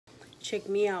check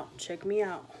me out. Check me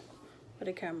out. Put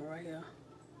the camera right here.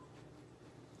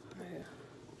 Right here.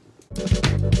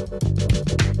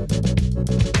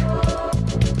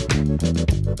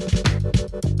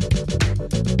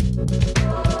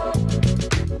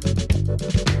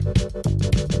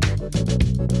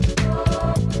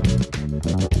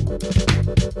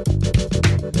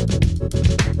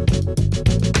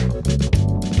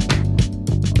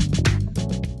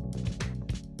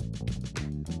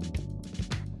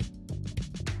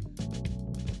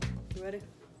 Ready?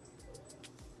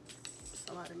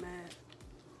 Somebody mad.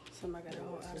 Somebody got a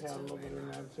whole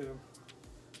attitude.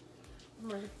 I'm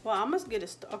ready. Well, I must get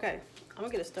it. Okay, I'm gonna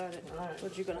get it started. All right.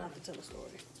 But you're gonna have to tell a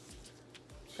story.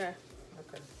 Okay.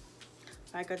 Okay.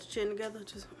 I got your chin together.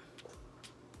 Just.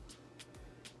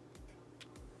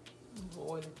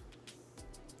 Boy,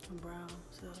 I'm brown.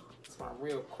 So. it's my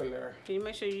real color. Can you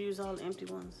make sure you use all the empty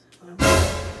ones?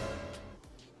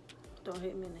 Don't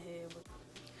hit me in the head.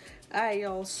 Alright,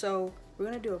 y'all. So we're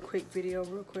gonna do a quick video,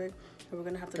 real quick, and we're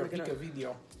gonna have to make it a up.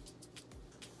 video.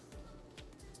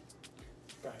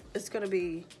 Go ahead. It's gonna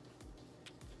be.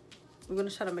 We're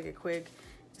gonna try to make it quick.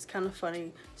 It's kind of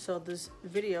funny. So this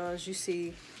video, as you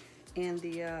see in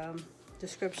the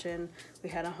description, we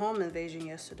had a home invasion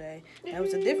yesterday. And it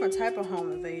was a different type of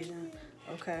home invasion.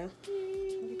 Okay. Are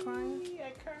you crying?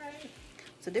 I cried.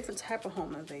 It's a different type of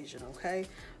home invasion, okay?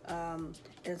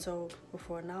 And so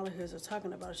before Nala hears us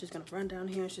talking about it, she's gonna run down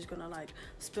here and she's gonna like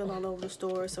spill all over the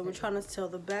story. So we're trying to tell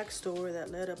the backstory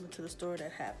that led up into the story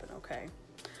that happened, okay?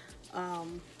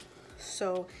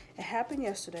 So it happened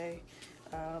yesterday.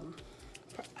 I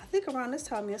think around this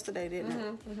time yesterday, didn't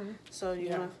it? So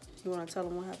you wanna tell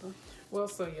them what happened? Well,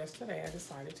 so yesterday I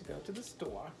decided to go to the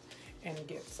store and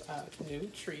get a new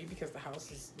tree because the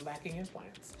house is lacking in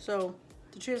plants. So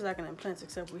the tree is lacking in plants,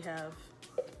 except we have.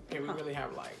 Yeah, we really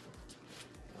have like,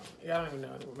 I don't even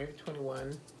know, maybe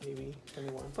 21, maybe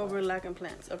 21. But we're lacking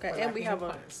plants, okay? We're and we have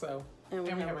plants, so and we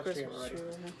have a tree Christmas already. tree.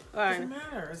 All right. Doesn't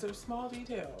matter. It's the small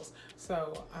details.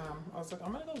 So I was like,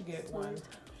 I'm gonna go get one.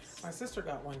 My sister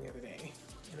got one the other day,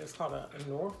 and it's called a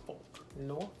Norfolk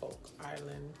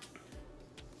Island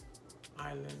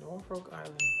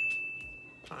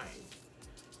pine.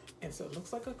 And so it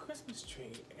looks like a Christmas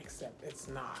tree, except it's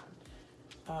not.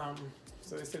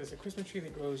 So they said it's a Christmas tree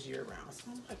that grows year round. So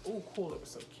I'm like, oh, cool. It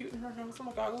was so cute in her house. I'm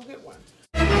like, I'll go get one.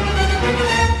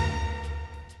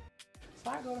 So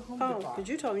I go to Home Depot. Oh, because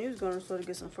you told me you was going to the store to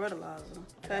get some fertilizer.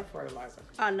 Okay. I got fertilizer.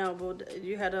 I know, but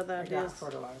you had other ideas. I got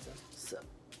fertilizer. So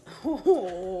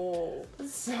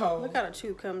look how the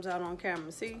truth comes out on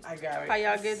camera. See? I got it. How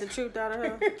y'all get the truth out of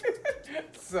her?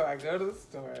 So I go to the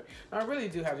store. I really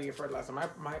do have to get fertilizer. My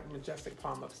majestic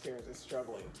palm upstairs is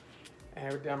struggling. And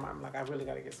every time I'm like, I really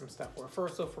got to get some stuff for her.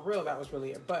 So for real, that was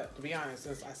really it. But to be honest,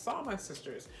 since I saw my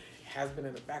sister's, it has been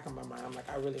in the back of my mind. I'm like,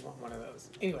 I really want one of those.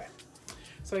 Anyway,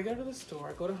 so I go to the store.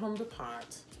 I go to Home Depot.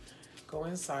 Go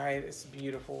inside. It's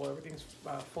beautiful. Everything's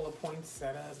full of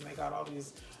poinsettias. And they got all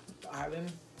these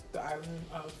island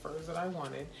furs that I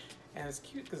wanted. And it's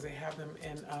cute because they have them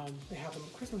in, they have them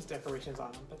Christmas decorations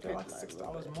on them. But they're like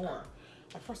 $6 more.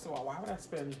 Like, first of all, why would I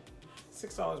spend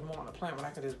 $6 more on a plant when I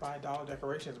could just buy dollar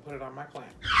decorations and put it on my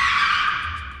plant?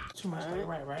 Too much,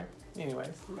 right?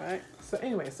 Anyways. Right. So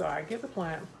I get the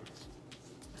plant,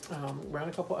 ran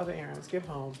a couple other errands, get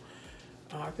home.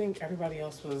 I think everybody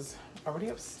else was already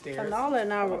upstairs. Nala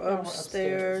and I were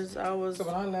upstairs. I was So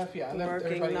when I left, I left working.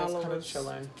 everybody else Nala kind of was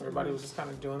chilling. Everybody was just kind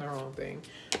of doing their own thing.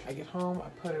 I get home, I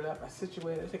put it up, I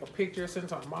situate it, I take a picture, send it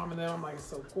to my mom and them. I'm like, it's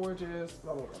so gorgeous,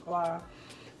 blah, blah, blah, blah.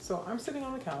 So I'm sitting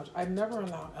on the couch. I never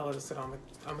allow Ella to sit on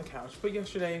the couch. But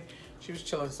yesterday, she was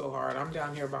chilling so hard. I'm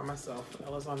down here by myself.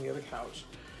 Ella's on the other couch.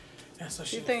 And so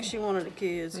she thinks she wanted the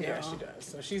kids. Yeah, she does.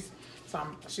 So she's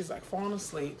like falling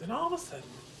asleep. And all of a sudden,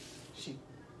 she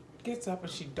gets up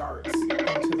and she darts into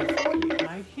the foyer. And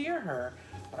I hear her.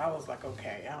 But I was like,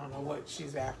 okay, I don't know what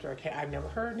she's after. Okay, I've never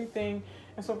heard anything.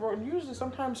 And so usually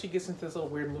sometimes she gets into this little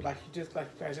weird mood, like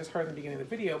I just heard in the beginning of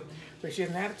the video, where she has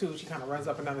an attitude. She kind of runs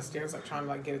up and down the stairs, like trying to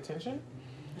like get attention.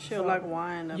 She'll like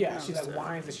whine up yeah, she like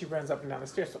whines and she runs up and down the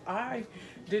stairs. So I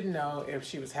didn't know if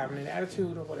she was having an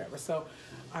attitude or whatever. So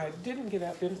I didn't get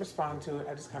up, didn't respond to it.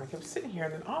 I just kind of kept sitting here.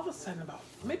 And then all of a sudden,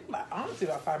 honestly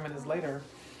about 5 minutes later,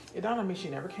 it dawned on me she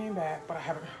never came back, but I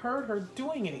haven't heard her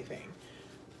doing anything.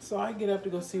 So I get up to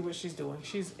go see what she's doing.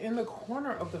 She's in the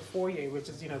corner of the foyer, which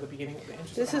is, the beginning of the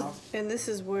entrance of the house. And this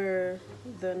is where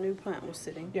the new plant was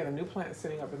sitting. Yeah, the new plant is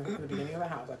sitting up in the beginning of the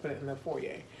house. I put it in the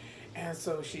foyer. And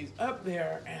so she's up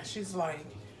there, and she's like,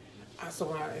 so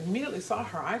when I immediately saw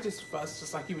her, I just fussed,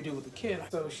 just like you would do with a kid.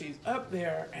 So she's up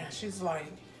there, and she's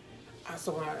like,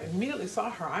 So when I immediately saw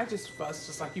her, I just fussed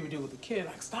just like you would do with a kid,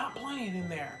 like, stop playing in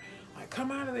there. Like,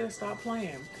 come out of there, stop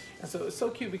playing. And so it's so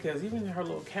cute because even her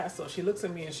little cat, so she looks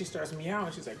at me and she starts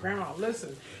meowing. She's like, Grandma,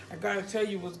 listen, I gotta tell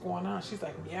you what's going on. She's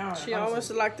like meowing. She always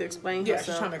like to explain herself. Yeah,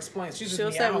 she's trying to explain.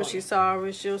 She'll say when she's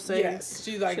sorry. She'll say, yes,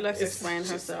 she likes to explain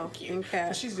herself. So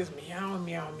and she's just meowing,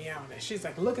 meowing, meowing. And she's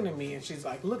like looking at me and she's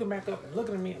like looking back up and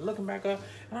looking at me and looking back up.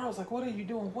 And I was like, what are you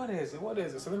doing? What is it? What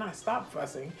is it? So then I stopped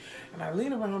fussing and I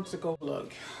lean around to go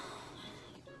look.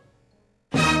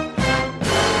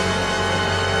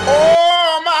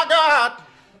 Oh my God!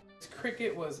 This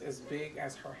cricket was as big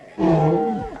as her head.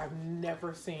 I've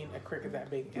never seen a cricket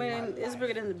that big in my life. It's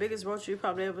bigger than the biggest roach you've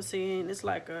probably ever seen. It's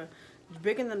like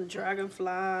bigger than a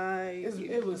dragonfly.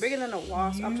 It was bigger than a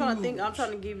wasp. huge. I'm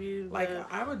trying to give you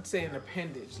I would say an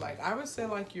appendage. Like I would say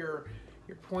like your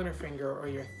pointer finger or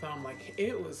your thumb. Like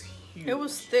it was huge. It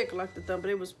was thick like the thumb,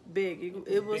 but it was big.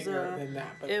 It was bigger than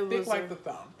that, but thick like the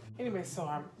thumb. Anyway, so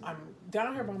I'm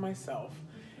down here by myself.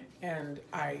 And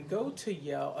I go to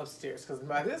yell upstairs because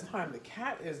by this time the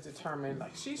cat is determined,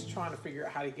 like she's trying to figure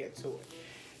out how to get to it.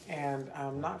 And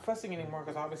I'm not fussing anymore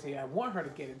because obviously I want her to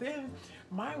get it. Then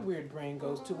my weird brain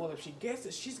goes to, well, if she gets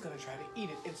it, she's going to try to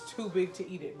eat it. It's too big to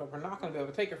eat it, but we're not going to be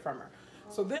able to take it from her.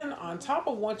 So then on top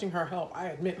of wanting her help, I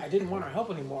admit I didn't want her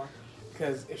help anymore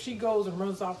because if she goes and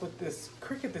runs off with this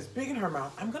cricket this big in her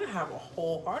mouth, I'm going to have a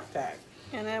whole heart attack.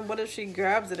 And then what if she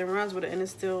grabs it and runs with it and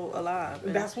it's still alive?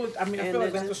 And that's what I mean. I feel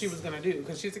like that's what she was gonna do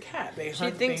because she's a cat.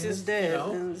 She thinks it's dead,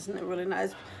 and it's not really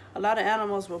nice. A lot of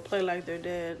animals will play like they're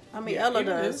dead. I mean, Ella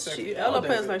does. Ella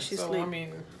plays like she's asleep. I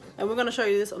mean, and we're gonna show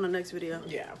you this on the next video.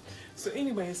 Yeah. So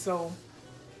anyway, so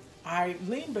I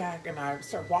lean back and I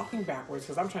start walking backwards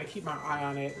because I'm trying to keep my eye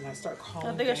on it, and I start calling.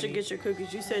 I think I should get your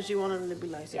cookies. You said you wanted them to be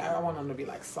like. Yeah, I want them to be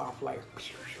like soft, like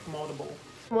moldable.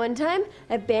 One time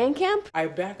at band camp, I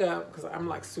back up because I'm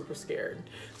like super scared.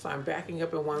 So I'm backing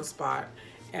up in one spot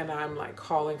and I'm like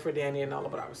calling for Danny and Ella,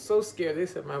 but I was so scared. They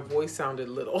said my voice sounded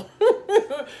little.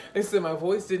 They said my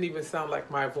voice didn't even sound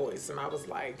like my voice. And I was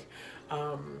like,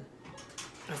 I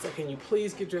said, can you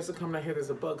please get dressed and come down here? There's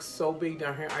a bug so big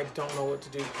down here. I don't know what to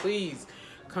do. Please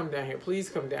come down here. Please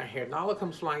come down here. Nala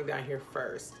comes flying down here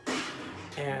first.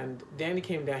 And Danny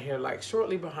came down here like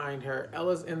shortly behind her.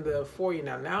 Ella's in the foyer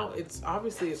now. Now it's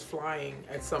obviously it's flying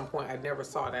at some point. I never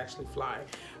saw it actually fly,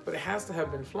 but it has to have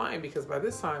been flying because by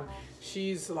this time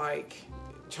she's like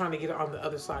trying to get it on the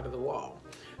other side of the wall.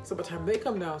 So by the time they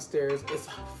come downstairs, it's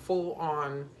full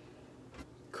on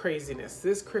craziness.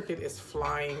 This cricket is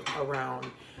flying around.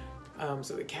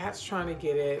 So the cat's trying to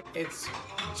get it. It's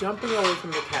jumping away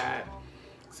from the cat.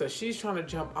 So she's trying to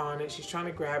jump on it. She's trying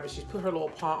to grab it. She's put her little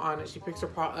paw on it. She picks her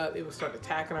paw up. It would start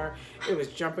attacking her. It was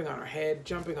jumping on her head,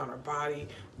 jumping on her body,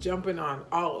 jumping on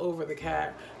all over the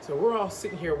cat. So we're all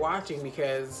sitting here watching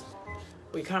because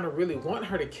we kind of really want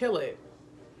her to kill it.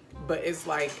 But it's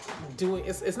like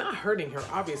it's not hurting her,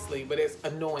 obviously, but it's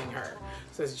annoying her.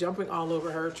 So it's jumping all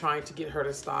over her, trying to get her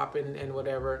to stop and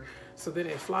whatever. So then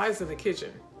it flies in the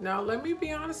kitchen. Now, let me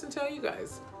be honest and tell you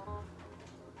guys.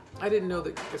 I didn't know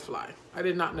that crickets fly. I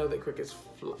did not know that crickets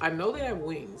fly. I know they have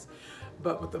wings,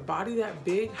 but with a body that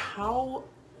big, how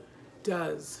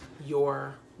does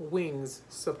your wings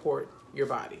support your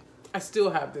body? I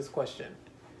still have this question.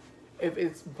 If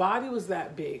its body was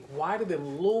that big, why did the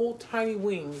little tiny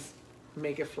wings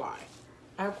make it fly?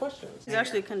 I have questions. She's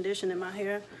actually conditioning my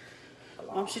hair.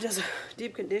 She does a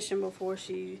deep condition before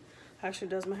she actually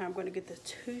does my hair. I'm going to get the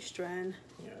two-strand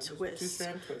twist.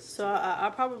 Two-strand twist. So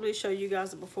I'll probably show you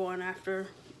guys the before and after.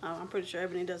 I'm pretty sure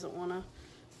Ebony doesn't want to.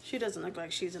 She doesn't look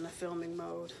like she's in a filming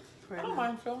mode right now. I don't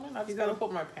mind filming. I just got to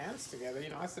put my pants together. You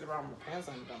know, I sit around with my pants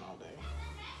undone all day.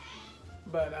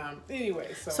 But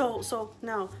anyway, so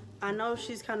now I know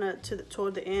she's kind of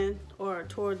toward the end or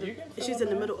she's in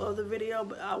the middle of the video,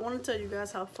 but I want to tell you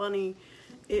guys how funny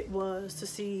it was to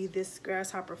see this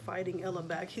grasshopper fighting Ella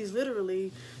back. He's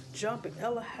literally jumping.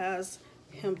 Ella has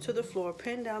him to the floor,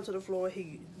 pinned down to the floor.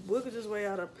 He wiggles his way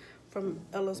out from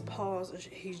Ella's paws.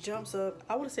 He jumps up.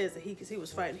 I would say it's a he because he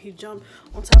was fighting. He jumped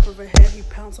on top of her head. He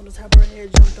pounced on the top of her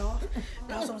head, jumped off.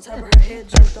 Pounced on the top of her head,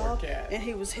 jumped off. And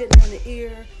he was hitting her in the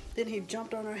ear. Then he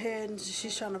jumped on her head, and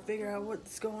she's trying to figure out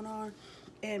what's going on.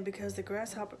 And because the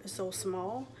grasshopper is so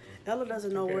small, Ella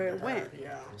doesn't know where it went.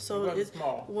 Yeah. So it's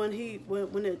small. When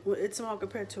it's small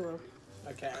compared to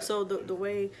a cat. So the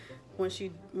way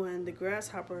when the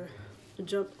grasshopper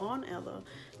jumped on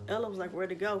Ella was like, where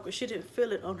to go? Because she didn't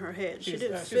feel it on her head. She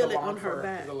didn't feel it on her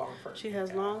back. She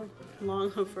has long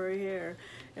furry hair.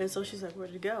 And so she's like, where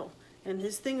to go? And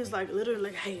his thing is like literally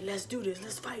like, hey, let's do this,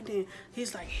 let's fight then.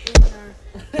 He's like hitting her,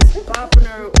 bopping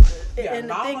her. Yeah, And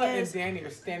the thing Nala is, and Danny are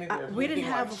standing there. we didn't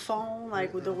looking have like, a phone,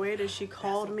 like with the way that she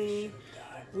called me.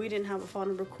 We didn't have a phone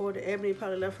to record it. Ebony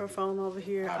probably left her phone over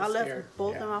here. I left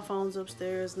both of my phones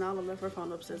upstairs. Nala left her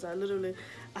phone upstairs.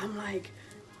 I'm like,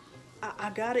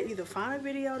 I gotta either find a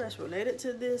video that's related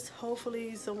to this.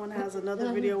 Hopefully someone has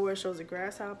another video where it shows a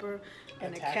grasshopper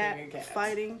and a cat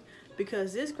fighting.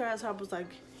 Because this grasshopper's like,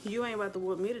 you ain't about to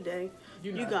whoop me today.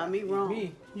 You got me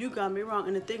wrong. You got me wrong.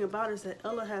 And the thing about it is that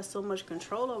Ella has so much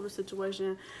control over the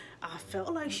situation. I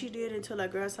felt like she did until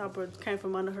that grasshopper came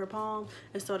from under her palm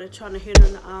and started trying to hit her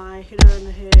in the eye, hit her in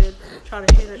the head, trying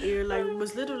to hit her ear. Like,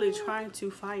 was literally trying to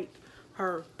fight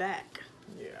her back.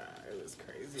 Yeah, it was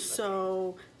crazy.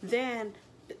 So then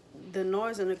the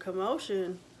noise and the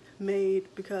commotion made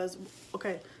because,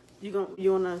 okay, you want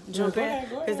to jump in?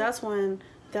 Because that's when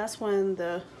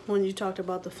you talked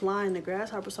about the flying, the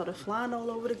grasshopper started flying all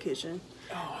over the kitchen.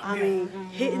 Oh, I mean,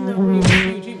 hitting the roof.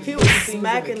 He was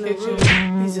smacking the roof.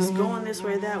 He's just going this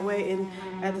way, that way, and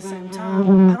at the same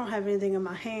time, I don't have anything in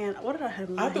my hand. What did I have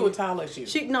in my hand? I threw a towel at you.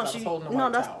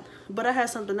 But I had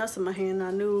something else in my hand. And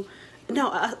I knew. No,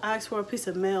 I asked for a piece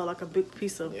of mail, like a big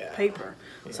piece of paper,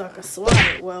 so I could swat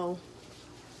it. Well,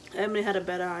 Emily had a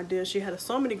better idea. She had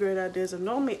so many great ideas. And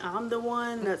normally I'm the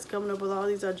one that's coming up with all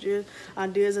these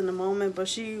ideas in the moment. But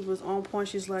she was on point.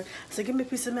 She's like, I said, give me a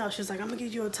piece of mail. She's like, I'm going to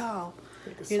give you a towel.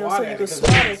 You know, so you could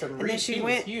swat it. And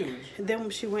then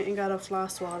she went and got a fly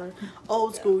swatter.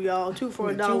 Old school, y'all. 2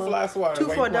 for $1. 2 fly swatters. 2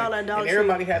 for $1 at Dollar Tree. And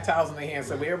everybody had towels in their hands.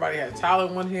 So everybody had a towel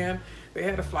in one hand. They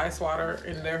had a fly swatter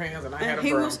in their hands, and I had a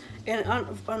broom.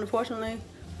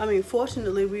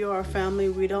 Fortunately, we are a family.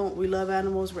 We love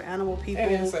animals. We're animal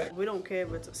people. We don't care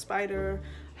if it's a spider,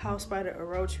 house spider, or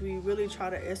roach. We really try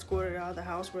to escort it out of the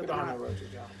house. We don't have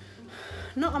roaches, y'all.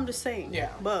 No, I'm just saying. Yeah.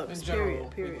 Bugs. In general,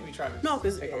 period. We try to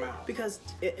take them out. Because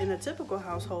in a typical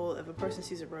household, if a person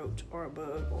sees a roach or a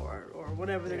bug or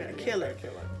whatever, they're gonna kill it.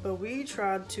 But we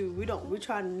try not to. We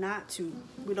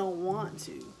don't want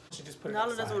to.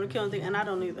 Nala doesn't want to kill anything, and I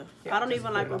don't either. I don't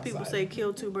even like when people say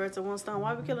kill 2 birds with 1 stone.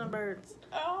 Why are we killing birds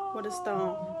with a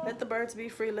stone? Let the birds be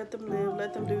free. Let them live.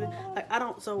 Let them do it. Like, I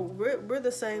don't. So we're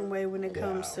the same way when it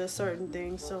comes to certain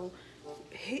things. So.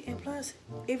 And plus,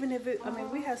 even if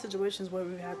we had situations where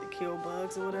we had to kill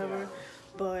bugs or whatever,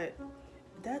 but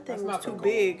that thing was too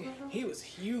big. He was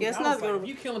huge. Yeah, it's not gonna. If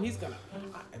you kill him, he's gonna.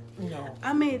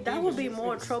 That would be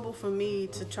more trouble for me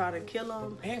to try to kill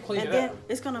him, and clean it up. Then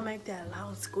it's gonna make that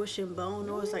loud squishing bone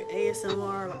noise like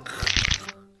ASMR.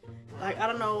 Like, I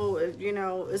don't know,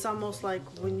 it's almost like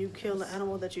when you kill an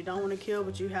animal that you don't want to kill,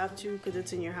 but you have to because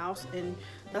it's in your house, and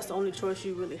that's the only choice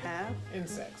you really have.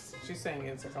 Insects. She's saying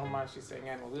insects. Oh my, she's saying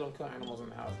animals. We don't kill animals in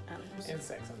the house.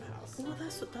 Insects in the house. Well,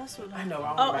 that's what I know.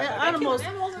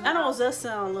 Animals does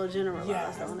sound a little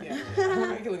generalized, don't it? We're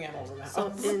not killing animals in the house.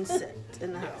 So insect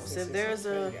in the house. If there's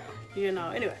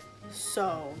anyway.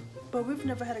 So, but we've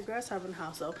never had a grasshopper in the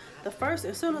house. So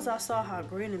as soon as I saw how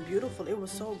green and beautiful, it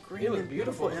was so green and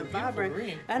beautiful and vibrant.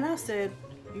 Green. And I said,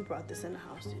 you brought this in the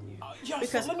house, didn't you?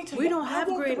 Because let me tell you, we don't have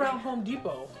green. I walked around Home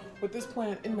Depot with this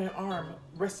plant in my arm,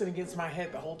 resting against my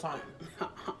head the whole time.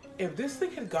 If this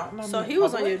thing had gotten on me, so he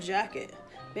was on your jacket.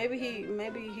 Maybe he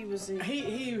was.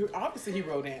 He obviously he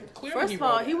rode in. Clearly, first of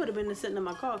all, he would have been sitting in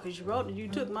my car because you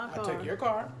took my car. I took your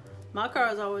car. My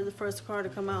car is always the first car to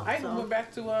come out. I even went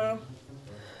back to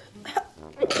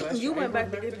you went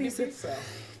back to get pizza.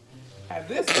 Had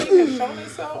this thing had shown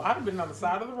itself, I'd have been on the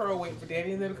side of the road waiting for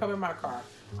Danny and them to come in my car.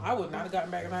 I would not have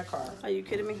gotten back in that car. Are you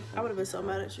kidding me? I would have been so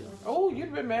mad at you. Oh, you'd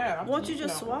have been mad. Why don't you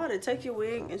just swat it? Take your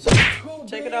wig and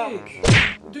take it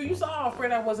off. Dude, you saw how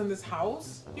afraid I was in this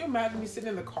house? You imagine me sitting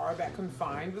in the car that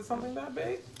confined with something that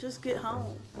big? Just get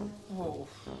home. Oh,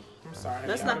 I'm sorry.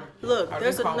 That's not. Look,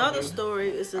 there's another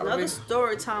story. It's another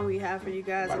story time we have for you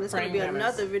guys, and it's gonna be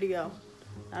another video.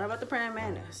 Not about the praying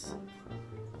mantis.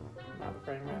 Not the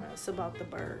praying mantis. It's about the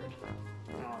bird.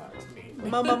 Oh, that's me.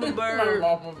 My mama bird. My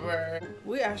mama bird.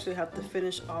 We actually have to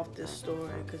finish off this story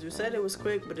because we said it was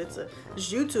quick, but it's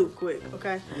YouTube quick,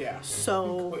 okay? Yeah.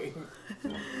 So,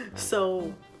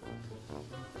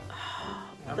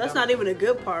 that's not even a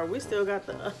good part. We still got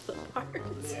the other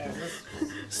parts. Yeah.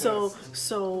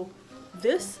 So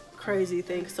this crazy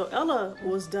thing. So Ella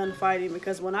was done fighting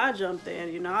because when I jumped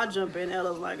in, I jump in.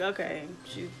 Ella's like, okay,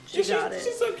 she got it.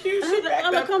 She's so cute.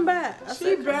 Ella, come back.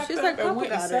 She's like, and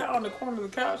went and sat on the corner of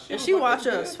the couch. And she watched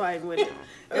us fighting with it.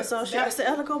 And so I said,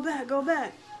 Ella, go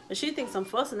back. And she thinks I'm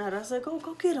fussing at her. I said, go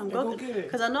get him. Go get it.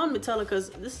 Because I normally tell her, because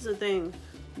this is the thing.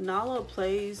 Nala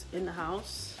plays in the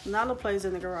house. Nala plays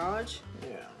in the garage.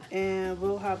 Yeah. and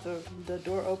we'll have the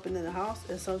door open in the house,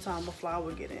 and sometimes a fly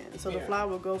will get in. So the fly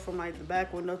will go from like the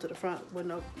back window to the front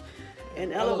window,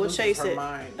 and Ella would chase it.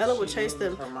 Ella would chase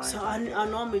them. So I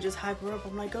normally just hype her up.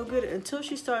 I'm like, go get it, until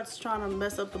she starts trying to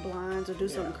mess up the blinds or do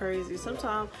something crazy.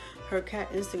 Sometimes her cat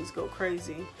instincts go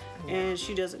crazy, and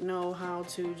she doesn't know how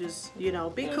to just, you know,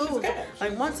 be cool.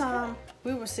 Like one time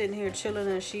we were sitting here chilling,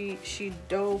 and she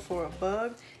dove for a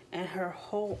bug, and her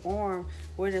whole arm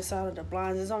went inside of the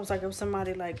blinds. It's almost like if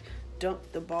somebody like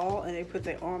dunked the ball and they put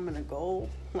their arm in a goal,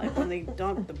 like when they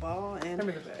dunked the ball. And Give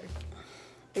me the bag.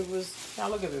 It was. Now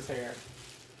look at this hair.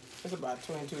 It's about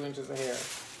 22 inches of hair.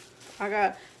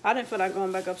 I didn't feel like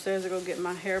going back upstairs to go get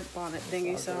my hair bonnet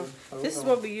thingy. So this is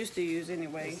what we used to use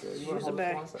anyway. Use a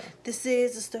bag. This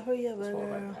is the story of a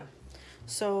girl.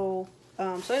 So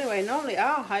anyway, normally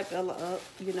I'll hype Ella up,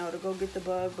 you know, to go get the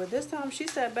bug. But this time she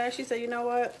sat back. She said, you know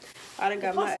what? I done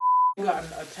got my.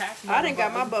 I didn't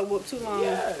got my butt whooped too long.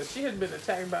 Yeah, she had been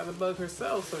attacked by the bug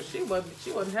herself, so she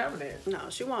wasn't having it. No,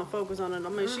 she won't focus on it. I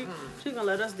mean, she's gonna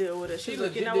let us deal with it. She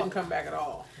like, you know didn't what? come back at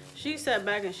all. She sat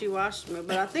back and she watched me,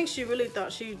 but I think she really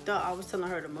thought I was telling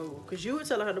her to move, because you were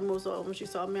telling her to move. So when she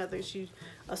saw me, I think she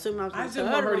assumed I was going to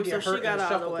tell her to move, so she got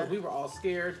out of the way. We were all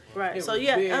scared. Right. So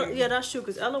yeah, that's true,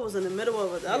 because Ella was in the middle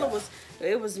of it.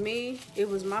 It was me, it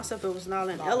was myself, it was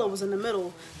Nala, and Ella was in the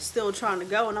middle, still trying to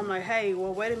go. And I'm like, hey,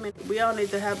 well, wait a minute, we all need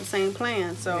to have the same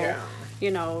plan. So,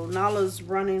 you know, Nala's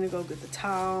running to go get the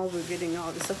towel. We're getting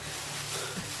all this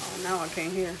stuff. Oh, now I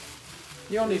can't hear.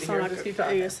 You don't need to hear. Just keep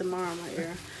talking. ASMR in my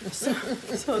ear.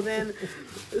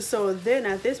 So then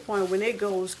at this point, when it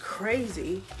goes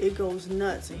crazy, it goes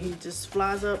nuts, and he just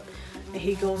flies up, and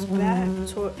he goes back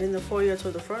in the foyer to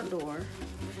the front door,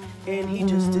 and he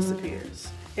just disappears.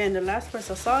 And the last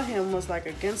place I saw him was like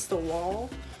against the wall,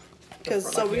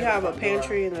 because we have a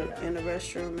pantry in the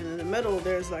restroom, and in the middle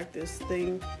there's like this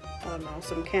thing. I don't know,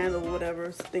 some candle,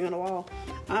 whatever, thing on the wall.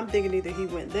 I'm thinking either he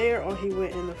went there or he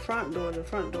went in the front door. The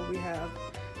front door, we have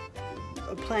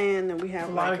a plan, and we have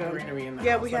a like lot of greenery in the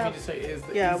yeah, house. we have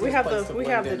we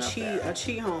have the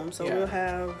chi home, so we'll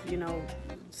have, you know,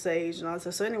 sage and all that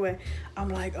stuff. So anyway, I'm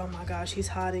like, oh my gosh, he's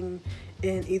hiding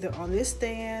in either on this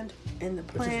stand in the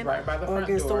plant right by the or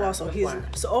against the wall. So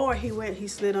he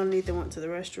slid underneath and went to the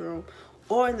restroom.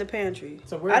 Or in the pantry.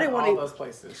 So we're in all those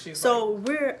places.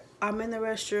 I'm in the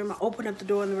restroom. I open up the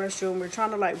door in the restroom. We're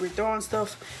trying to we're throwing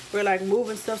stuff. We're like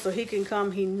moving stuff so he can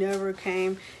come. He never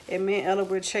came. And me and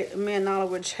Nala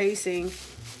were chasing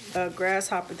a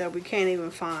grasshopper that we can't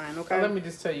even find. Okay. So let me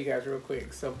just tell you guys real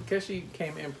quick. So because she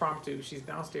came impromptu, she's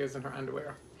downstairs in her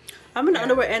underwear. I'm in the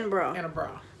underwear and bra. And a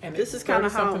bra. And this is kind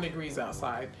of how something degrees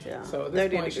outside. Yeah. So at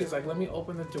this point, she's like, let me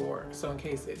open the door. So in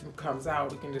case it comes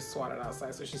out, we can just swat it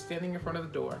outside. So she's standing in front of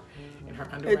the door in her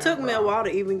underwear. It took me a while to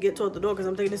even get toward the door, because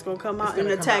I'm thinking it's going to come out and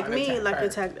attack me like it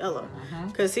attacked Ella.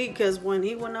 Because when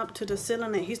he went up to the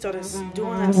ceiling and he started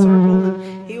doing that circle,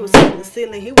 and he was hitting the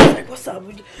ceiling, he was like, what's up?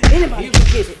 Anybody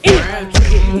can get it. Anybody can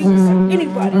get it. He was like,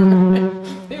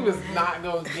 anybody. He was not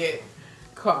going to get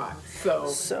caught. So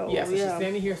she's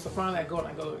standing here. So finally I gotta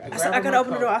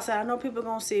open the door. I said, I know people are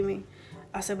gonna see me.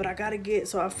 I said, but I gotta get.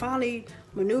 So I finally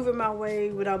maneuvered my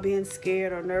way without being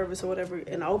scared or nervous or whatever,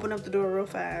 and I opened up the door real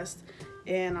fast.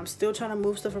 And I'm still trying to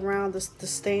move stuff around. The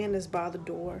stand is by the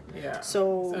door. Yeah.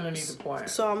 So it's underneath the plant.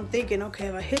 So I'm thinking, okay,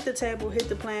 if I hit the table, hit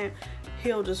the plant,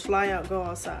 he'll just fly out, go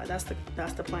outside. That's the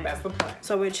plan. That's the plan.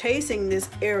 So we're chasing this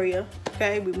area.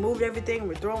 Okay, we moved everything.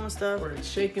 We're throwing stuff. We're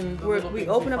shaking. We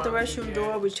open up the restroom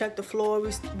door. We check the floor.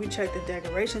 We check the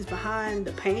decorations behind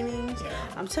the paintings. Yeah.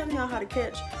 I'm telling y'all how to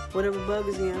catch whatever bug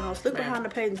is in your house. Look behind the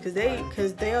paintings,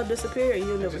 because they'll disappear and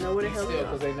you'll never know where the hell they are.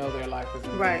 Because they know their life is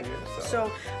in right. danger.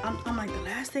 So I'm like, the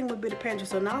last thing would be the pantry.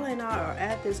 So Nala and I are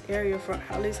at this area for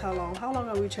at least how long? How long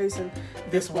are we chasing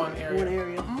this one area? One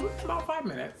area. About 5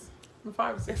 minutes.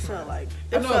 5 to 6 minutes.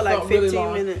 It felt like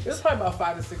 15 minutes. It was probably about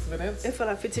 5 to 6 minutes. It felt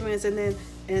like 15 minutes,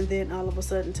 and then all of a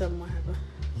sudden, tell them what happened.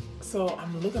 So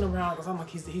I'm looking around because I'm like,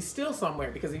 he's still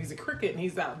somewhere, because he's a cricket and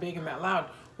he's that big and that loud.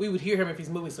 We would hear him if he's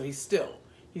moving, so he's still.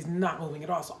 He's not moving at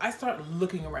all. So I start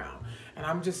looking around, and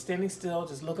I'm just standing still,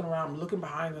 just looking around, looking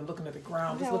behind and looking at the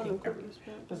ground, just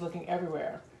looking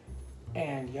everywhere.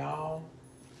 And y'all,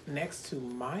 next to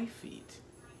my feet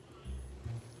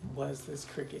was this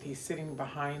cricket. He's sitting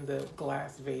behind the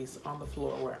glass vase on the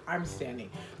floor where I'm standing.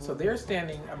 So they're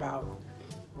standing about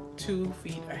 2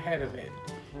 feet ahead of it.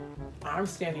 I'm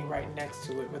standing right next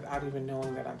to it without even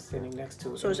knowing that I'm standing next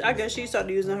to it. So I guess she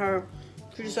started using her.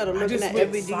 She started looking at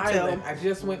every detail. I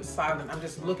just went silent. I'm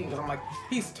just looking because I'm like,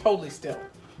 he's totally still.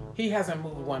 He hasn't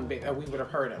moved one bit, or we would have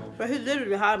heard him. But he's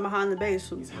literally hiding behind the base.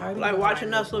 He's hiding like behind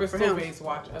watching the us look for crystal him. base,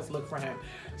 watch us look for him.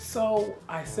 So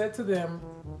I said to them,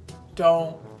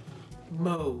 don't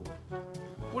move.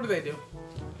 What do they do?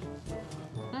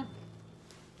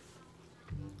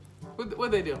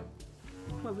 What they do?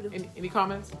 What we do? Any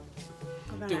comments?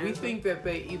 I'm Do gonna we answer. think that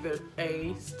they either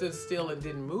A, stood still and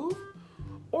didn't move,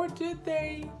 or did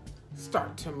they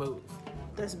start to move?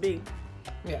 That's B.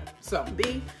 Yeah, so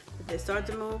B, if they start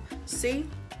to move. C,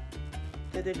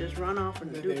 that they just run off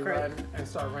and did do they crazy. run and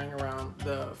start running around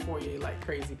the foyer like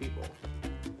crazy people?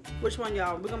 Which one,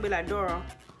 y'all? We're gonna be like Dora.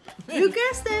 You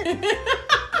guessed it.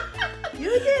 You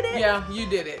did it. Yeah, you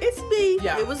did it. It's B.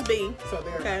 Yeah. It was B. So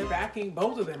they're Okay. backing,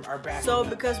 both of them are backing So up.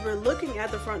 because we're looking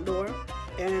at the front door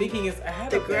and Thinking it's ahead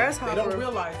the of them, they grasshopper- don't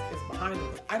realize it's behind them.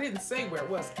 I didn't say where it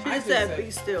was. I just just said, "Be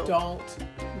still. Don't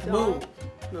Don't move.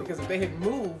 move. Because if they had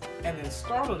moved and then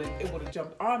startled it, it would have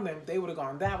jumped on them. They would have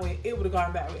gone that way. It would have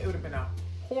gone that way. It would have been a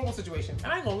horrible situation.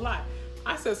 And I ain't gonna lie.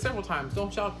 I said several times,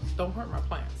 don't hurt my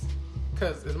plants.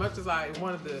 Because as much as I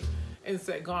wanted the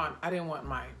insect gone, I didn't want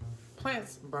my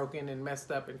plants broken and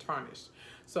messed up and tarnished.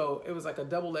 So it was like a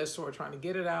double-edged sword trying to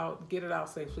get it out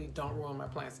safely. Don't ruin my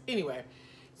plants. Anyway,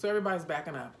 so everybody's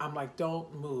backing up. I'm like,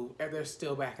 don't move. And they're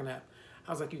still backing up.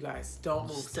 I was like, you guys, don't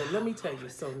move. So let me tell you.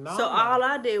 So now, so all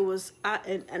I did was I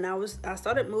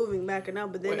started moving, backing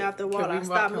up, but then after a while I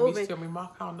stopped moving. Can we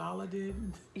mock how Nala did?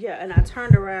 Yeah, and I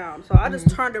turned around. So I just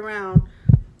turned around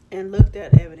and looked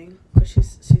at Ebony because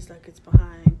she's like, it's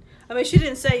behind. I mean, she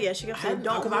didn't say yes. She kept saying,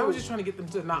 don't Because move. I was just trying to get them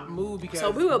to not move because So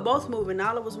we were both moving.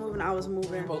 Nala was moving. I was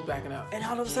moving. we're both backing up. And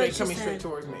all of a sudden coming she straight said,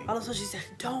 towards me. all of a sudden she said,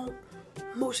 don't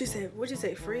move. She said, what'd you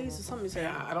say, freeze or something? You said,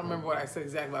 Yeah, I don't remember what I said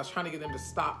exactly. But I was trying to get them to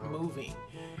stop moving.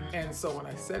 And so when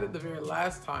I said it the very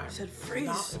last time, said, freeze.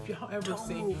 now, if y'all ever Don't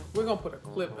see, move. we're gonna put a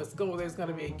clip. There's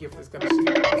gonna be a gift that's gonna.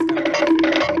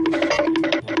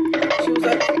 She was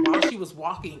like, While she was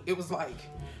walking, it was like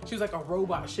she was like a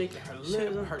robot shaking her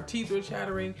lip. Her teeth were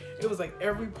chattering. It was like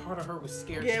every part of her was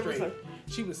scared Yeah, it was straight. like-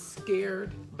 She was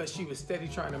scared, but she was steady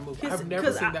trying to move. I've never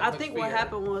because seen that I much think fear. what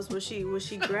happened was when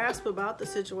she grasped about the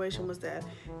situation was that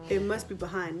it must be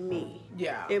behind me.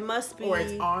 Yeah. It must be. Or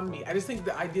it's on me. I just think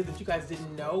the idea that you guys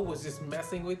didn't know was just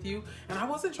messing with you. And I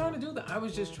wasn't trying to do that. I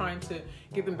was just trying to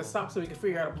get them to stop so we could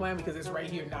figure out a plan because it's right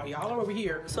here. Now y'all are over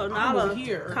here. So I'm Nala over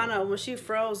here. kind of, when she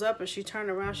froze up and she turned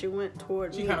around, she went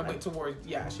towards She me. kind of like- went towards,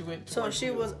 yeah, she went So towards she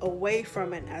you. was away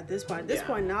from it at this point. At this Yeah.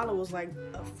 point, Nala was like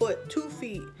a foot, 2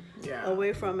 feet Yeah.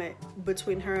 away from it,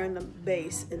 between her and the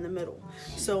base in the middle.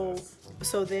 So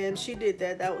then she did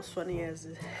that. That was funny as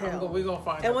hell. We're going to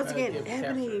find And out once how to again, give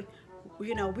Ebony, capture.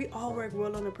 you know, we all work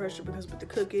well under pressure because with the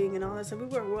cooking and all that stuff, we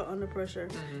work well under pressure.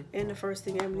 Mm-hmm. And the first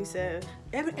thing Ebony said,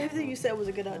 everything you said was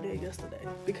a good idea yesterday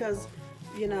because,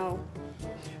 you know,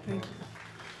 Thank you.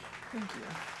 Thank you.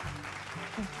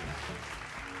 Thank you.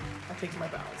 I take my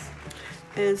bows.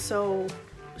 and so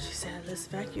she said, let's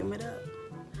vacuum it up.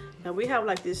 Now we have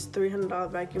like this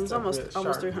 $300 vacuum. It's almost Sharp,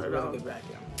 $300. really good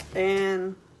vacuum.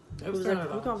 And It it was was like,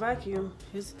 $300. we're gonna vacuum.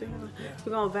 Here's the $300. Yeah.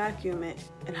 We're gonna vacuum it.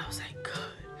 And I was like,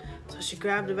 good. So she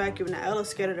grabbed the vacuum. Now Ella's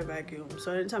scared of the vacuum.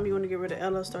 So anytime you want to get rid of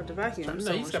Ella, start the vacuum. No,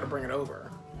 So you just got to bring it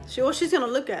over. she's gonna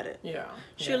look at it. Yeah.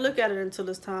 She'll look at it until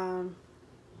it's time.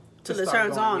 Till To it start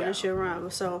turns going, on yeah. and she'll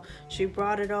run. So she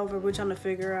brought it over. We're trying to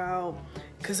figure out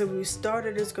because if we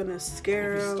started, it's gonna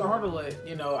scare If you them startle it,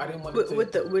 you know, I didn't want it to.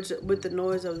 with the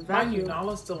noise of the Mind you, vacuum.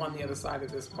 Nala's still on the other side at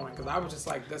this point because I was just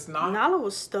like, that's not. Nala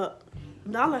was stuck.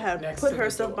 Nala had Next put to the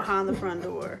herself door. behind the front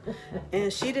door,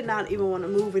 and she did not even want to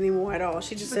move anymore at all.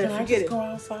 She just said, Can I "Forget just it. go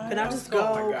outside? Can I just Oh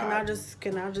my go? God.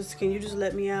 Can you just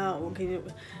let me out? Or can you?"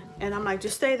 And I'm like,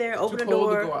 "Just stay there, open the told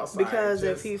to door, go outside, because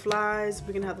if just- he flies,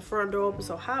 we can have the front door open.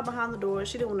 So hide behind the door."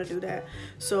 She didn't want to do that,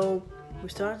 so we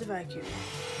started the vacuum,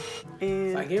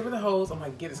 and So I gave her the hose. I'm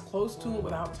like, get as close to it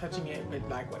without touching it, but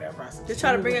like whatever. I said, just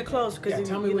try to me bring when. it close because Yeah,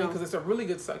 tell me you when know. because it's a really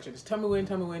good suction. Just tell me when,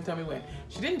 tell me when, tell me when.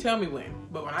 She didn't tell me when,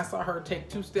 but when I saw her take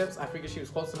 2 steps, I figured she was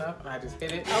close enough, and I just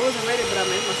hit it. I wasn't ready, but I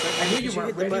made myself. I knew ready. you She weren't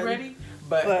hit the button. ready,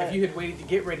 but But- if you had waited to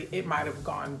get ready, it might have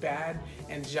gone bad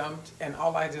and jumped, and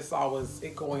all I just saw was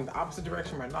it going the opposite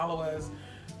direction where Nala was.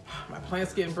 My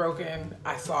plants getting broken.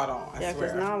 I saw it all. I Yeah,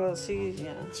 because swear. Nala,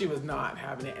 She was not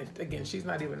having it. And again, she's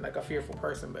not even like a fearful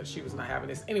person, but she was not having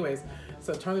this. Anyways,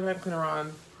 so turn the vacuum cleaner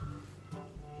on.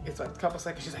 It's like a couple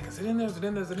seconds. She's like, is it in there? Is it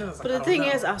in there? Is it in there? I was like, But I the don't thing know.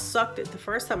 is, I sucked it. The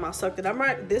first time I sucked it, I'm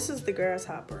right. This is the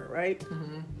grasshopper, right?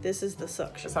 Mm-hmm. This is the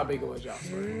suction. That's how big it was, y'all.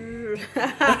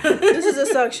 This is a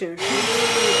suction. And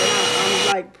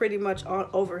I'm like pretty much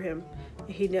over him.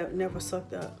 He never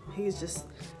sucked up. He's just,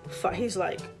 he's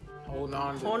like, holding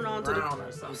on to the ground or I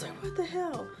was something. like, what the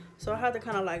hell? So I had to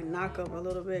kind of like knock him a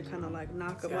little bit, kind of like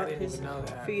knock him See, I up didn't his even know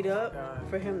that. feet Oh my up God.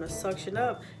 for him to suction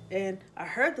up. And I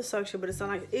heard the suction, but it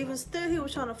sounded like even still he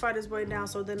was trying to fight his way down.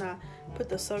 So then I put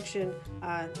the suction,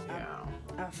 I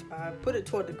put it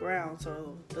toward the ground,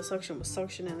 so the suction was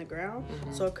suctioning the ground,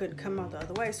 so it couldn't come out the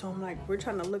other way. So I'm like, we're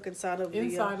trying to look inside of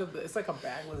it's like a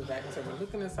bagless vacuum. So we're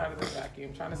looking inside of the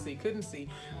vacuum, trying to see, couldn't see.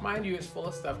 Mind you, it's full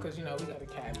of stuff because, you know, we got a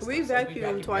cat. And We stuff, so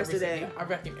vacuum twice a day. I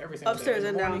vacuum every single Upstairs day.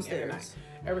 and in the morning downstairs. at night.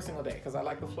 Every single day because I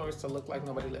like the floors to look like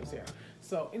nobody lives here.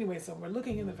 So anyway, so we're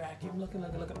looking in the vacuum, looking.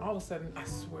 All of a sudden, I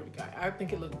swear to God, I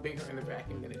think it looked bigger in the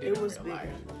vacuum than it did in was real bigger.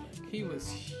 life. He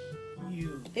was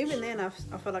huge. Even then, I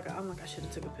felt like I should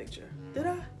have took a picture. Did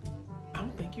I? I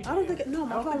don't think you did. I don't think no.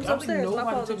 My phone was I don't think upstairs. My nobody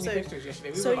phone was took any upstairs. pictures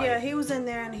yesterday. We So were yeah, like, he was in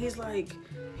there and he's like,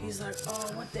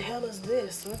 oh, what the hell is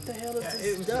this? What the hell is yeah, it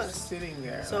this was dust? just sitting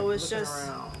there. So like, it's looking just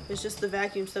around. it's just the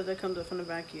vacuum stuff that comes up from the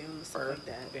vacuum and stuff like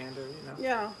that. Dander, you know.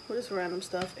 Yeah, just random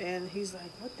stuff. And he's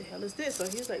like, what the hell is this? So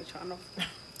he's like trying to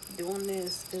doing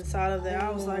this inside of there. I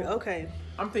was like, okay.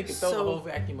 I'm thinking throw the So- whole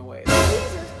vacuum away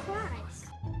Jesus Christ.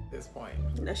 at this point.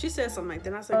 Now, she said something like that.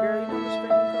 And I said, girl, you know how much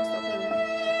vacuum costs up there?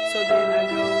 So then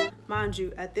I go, mind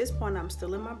you, at this point, I'm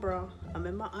still in my bra. I'm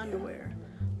in my underwear.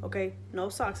 Okay, no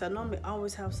socks. I normally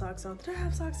always have socks on. Did I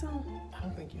have socks on? I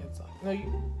don't think you had socks. No,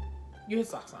 you had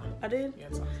socks on. I did. You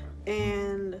had socks on.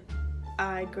 And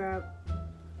I grabbed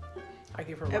I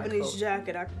give her my Ebony's coat.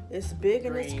 jacket. It's big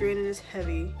and it's Green. green and it's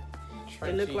heavy.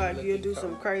 It looked Trenchy like you'll looking do coat.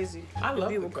 some crazy. I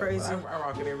love you the were coat. crazy. I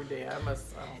rock it every day. I don't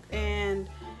care.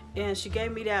 And she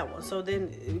gave me that one. So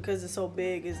then, because it's so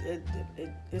big,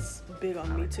 it's big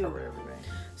on me too. Cover everything.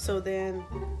 So then,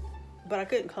 but I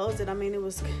couldn't close it. I mean, it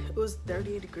was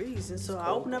 38 degrees, and so I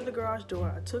opened up the garage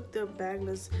door. I took the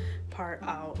bagless part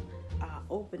out. I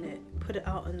opened it, put it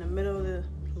out in the middle of the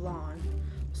lawn,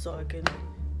 so it can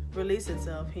release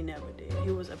itself. He never did.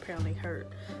 He was apparently hurt.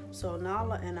 So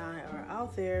Nala and I are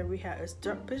out there. It's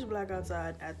pitch black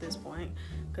outside at this point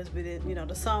because we didn't,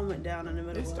 the sun went down in the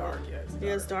middle. It's of dark, yeah, it's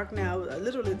Yeah, it's dark now.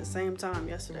 Literally the same time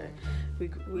yesterday.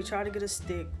 We tried to get a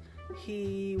stick.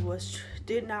 He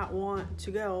did not want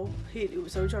to go.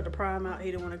 So we tried to pry him out.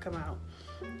 He didn't want to come out.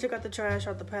 Took out the trash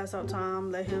out the pass out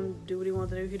time. Let him do what he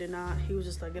wanted to do. He did not. He was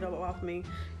just like, get up off me.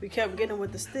 We kept getting him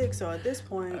with the stick. So at this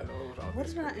point, what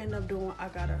did I end up doing? I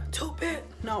got a toothpick.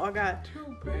 No, I got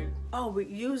Too big. Oh, we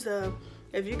use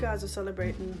if you guys are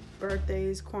celebrating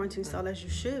birthdays, quarantine style as you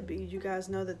should be, you guys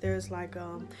know that there's like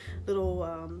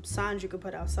little signs you can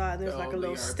put outside. There's like a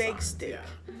little steak stick.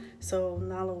 Yeah. So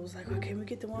Nala was like, "Okay, we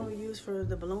get the one we use for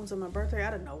the balloons on my birthday."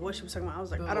 I didn't know what she was talking about. I was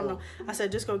like, "I don't know." I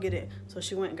said, "Just go get it." So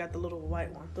she went and got the little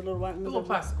white one. The little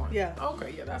plastic one. Yeah.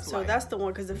 Okay, yeah, that's So light. that's the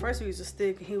one, because at first we used a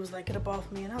stick and he was like, get up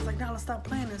off me. And I was like, Nala, stop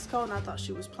playing. It's cold. And I thought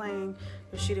she was playing,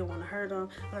 but she didn't want to hurt him.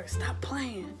 I'm like, stop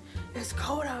playing. It's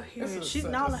cold out here. This is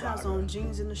such Nala a has saga. on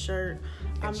jeans and a shirt.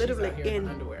 I'm she's literally out here in in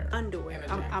underwear. And a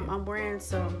jacket. I'm wearing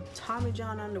some Tommy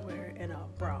John underwear and a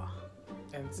bra.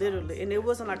 And socks. Literally. And it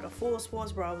wasn't like a full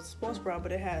sports bra. It was a sports bra,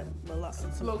 but it had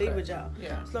some low cleavage cut. out.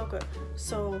 Yeah. Slow cut.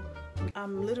 So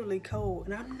I'm literally cold.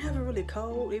 And I'm never really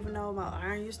cold, even though my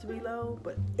iron used to be low.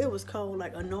 But it was cold,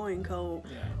 like annoying cold.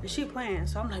 Yeah. And she playing.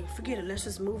 So I'm like, forget it. Let's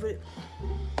just move it.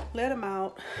 Let him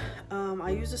out. I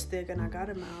used a stick and I got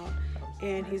him out.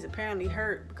 And he's apparently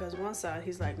hurt because one side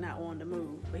he's like not wanting to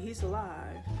move. But he's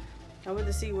alive. I went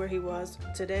to see where he was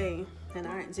today and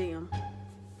I didn't see him.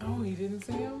 Oh, you didn't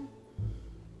see him?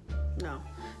 No.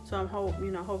 So I'm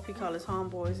hope he called his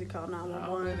homeboys. He called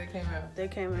 911. They came out. They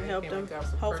came and helped came and him. got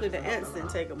some Hopefully the purchase and ants helped didn't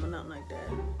him take him or nothing like that.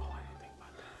 Oh,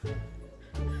 I didn't think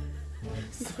about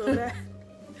that. So that.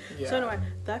 Yeah. So anyway,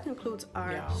 that concludes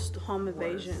our Yeah. home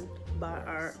invasion by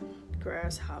our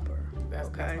grasshopper. That's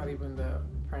not even the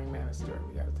praying mantis story.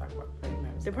 We got to talk about the praying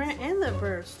mantis. The brand and the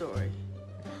bird story.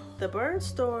 The bird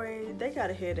story, they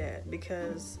gotta hear that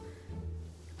because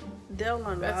they'll learn a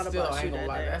lot That's still, about I you ain't gonna that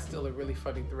lie, day. that's still a really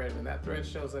funny thread. When that thread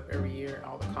shows up every year,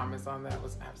 all the comments on that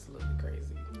was absolutely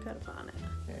crazy. You gotta find it.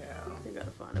 Yeah. You gotta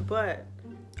find it. But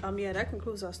yeah, that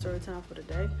concludes our story time for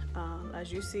today.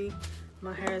 As you see,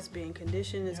 my hair is being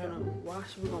conditioned. It's gonna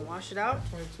wash. We're gonna wash it out.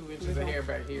 22 inches of hair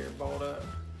back here, balled up.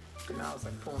 And now it's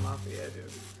like pulling off the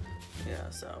edges. Yeah,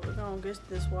 so we're gonna get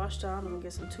this washed out. I'm gonna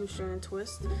get some 2-strand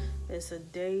twists. It's a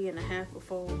day and a half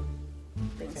before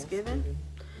Thanksgiving.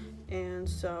 And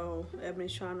so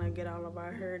Ebony's trying to get all of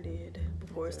our hair did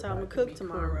before it's time to cook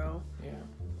tomorrow. Yeah.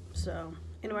 So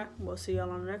Anyway, we'll see y'all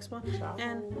on the next one. Ciao.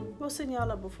 And we'll send y'all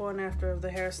a before and after of the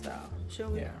hairstyle.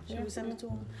 Should we? Yeah. Should we send it to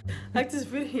them? Like this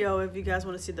video if you guys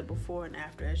want to see the before and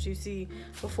after. As you see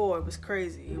before, it was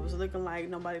crazy. It was looking like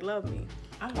nobody loved me.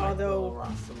 I like although- the little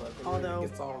Rasta look. It although- really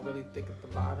gets all really thick at the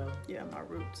bottom. Yeah, my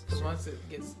roots. Because once it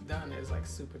gets done, it's like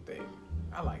super thick.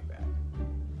 I like that.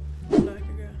 You like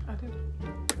it, girl? I do.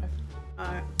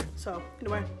 Alright. So,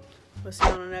 anyway, we'll see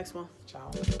you on the next one. Ciao.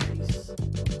 Peace.